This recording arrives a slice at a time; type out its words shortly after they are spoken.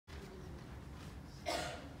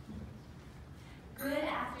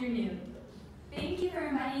afternoon. Thank you for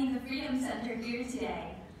inviting the Freedom Center here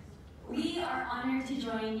today. We are honored to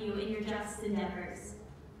join you in your just endeavors.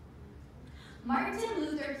 Martin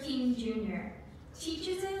Luther King Jr.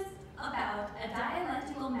 teaches us about a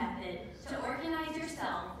dialectical method to organize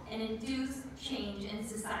yourself and induce change in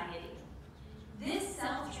society. This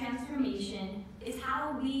self-transformation is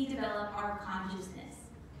how we develop our consciousness.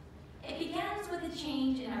 It begins with a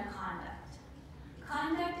change in our conduct.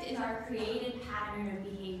 Conduct is our created pattern of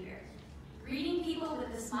behavior. Greeting people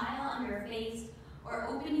with a smile on your face or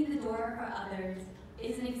opening the door for others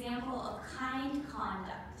is an example of kind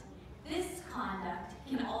conduct. This conduct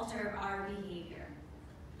can alter our behavior.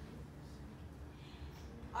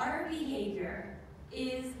 Our behavior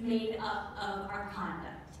is made up of our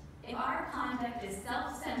conduct. If our conduct is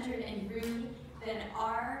self-centered and rude, then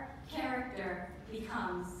our character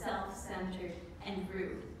becomes self-centered and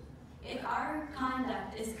rude. If our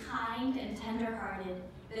conduct is kind and tender-hearted,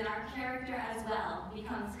 then our character as well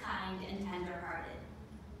becomes kind and tender-hearted.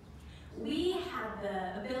 We have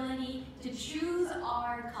the ability to choose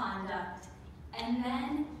our conduct and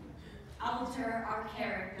then alter our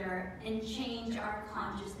character and change our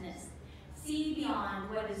consciousness. See beyond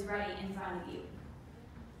what is right in front of you.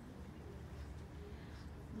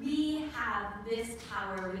 We have this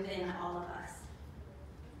power within all of us.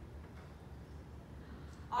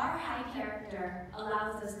 Our high character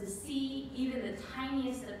allows us to see even the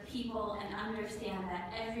tiniest of people and understand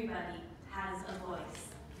that everybody has a voice.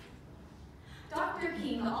 Dr.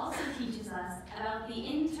 King also teaches us about the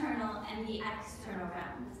internal and the external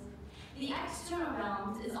realms. The external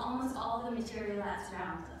realms is almost all the material that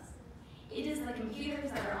surrounds us. It is the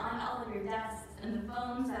computers that are on all of your desks and the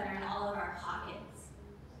phones that are in all of our pockets.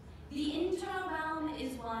 The internal realm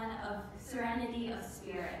is one of serenity of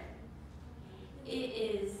spirit. It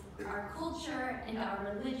is our culture and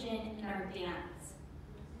our religion and our dance.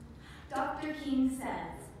 Dr. King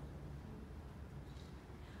says,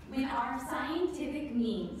 when our scientific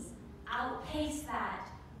means outpace that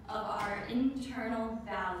of our internal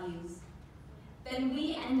values, then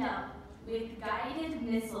we end up with guided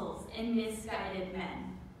missiles and misguided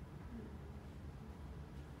men.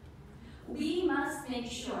 We must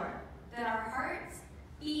make sure that our hearts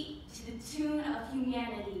beat to the tune of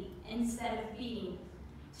humanity instead of beating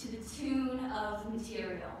to the tune of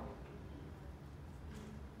material.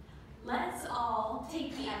 Let's all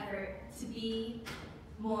take the effort to be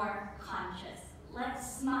more conscious.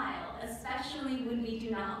 Let's smile, especially when we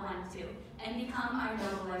do not want to, and become our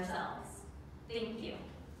nobler selves. Thank you.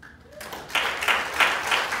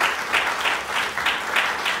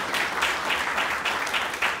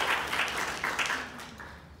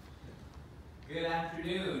 Good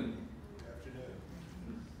afternoon. Good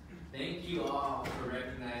afternoon. Thank you all for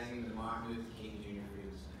recognizing the Martin Luther King Jr.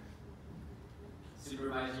 Freedom Center.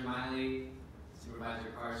 Supervisor Miley,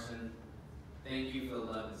 Supervisor Carson, thank you for the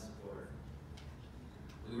love and support.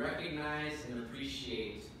 We recognize and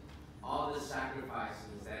appreciate all the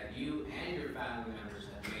sacrifices that you and your family members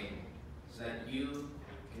have made so that you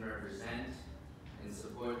can represent and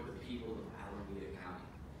support the people of Alameda County.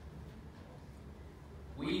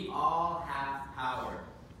 We all have power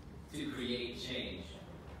to create change.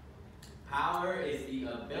 Power is the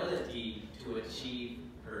ability to achieve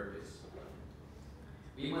purpose.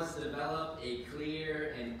 We must develop a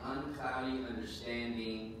clear and uncloudy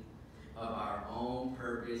understanding of our own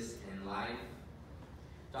purpose in life.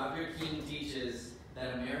 Dr. King teaches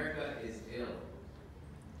that America is ill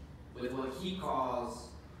with what he calls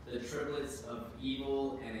the triplets of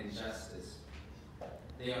evil and injustice.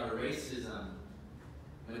 They are racism,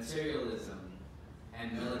 materialism,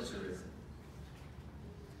 and militarism.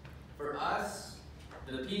 For us,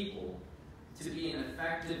 the people, to be an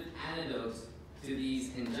effective antidote to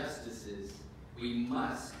these injustices, we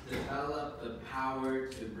must develop the power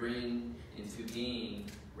to bring into being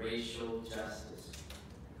racial justice,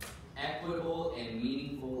 equitable and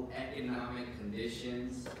meaningful economic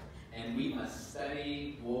conditions, and we must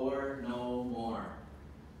study war no more.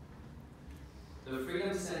 The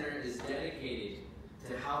Freedom Center is dedicated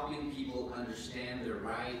to helping people understand their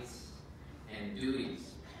rights and duties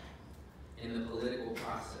in the political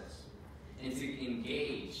process, and to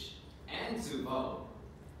engage and to vote.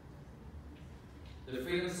 The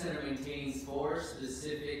Freedom Center maintains 4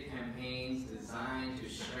 specific campaigns designed to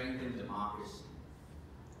strengthen democracy.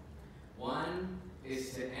 One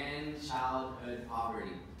is to end childhood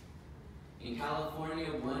poverty. In California,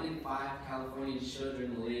 1 in 5 Californian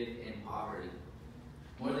children live in poverty.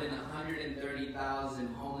 More than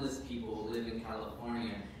 130,000 homeless people live in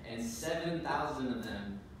California, and 7,000 of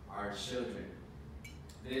them are children.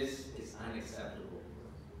 This is unacceptable.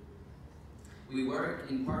 We work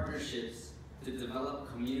in partnerships to develop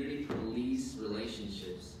community police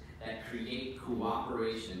relationships that create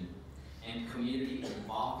cooperation and community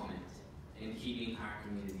involvement in keeping our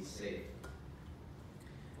communities safe.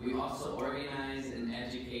 We also organize and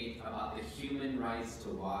educate about the human rights to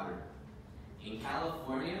water. In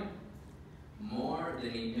California, more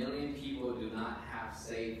than 1 million people do not have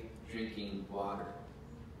safe drinking water.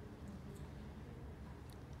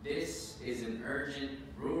 This is an urgent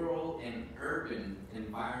rural and urban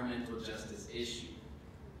environmental justice issue.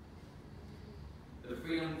 The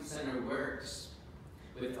Freedom Center works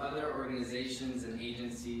with other organizations and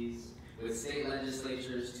agencies, with state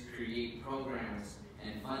legislatures to create programs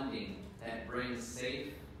and funding that brings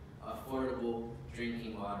safe, affordable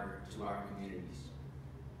drinking water to our communities.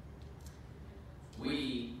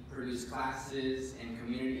 We produce classes and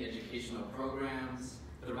community educational programs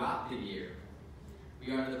throughout the year.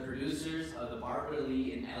 We are the producers of the Barbara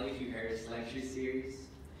Lee and Ellie Hugh Harris Lecture Series.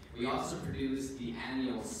 We also produce the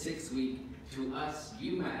annual 6-week To Us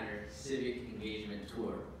You Matter Civic Engagement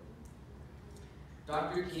Tour.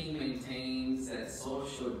 Dr. King maintains that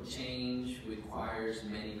social change requires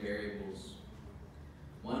many variables,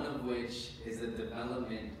 one of which is the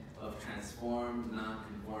development of transformed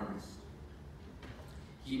nonconformists.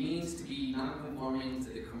 He means to be nonconforming to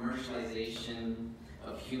the commercialization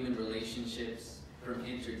of human relationships, from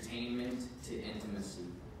entertainment to intimacy.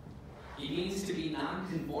 He means to be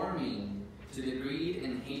nonconforming to the greed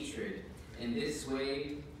and hatred. In this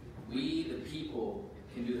way, we, the people,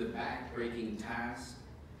 can do the back-breaking task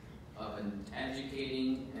of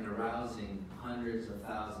educating and arousing hundreds of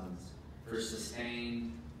thousands for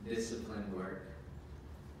sustained, disciplined work.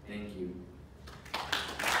 Thank you.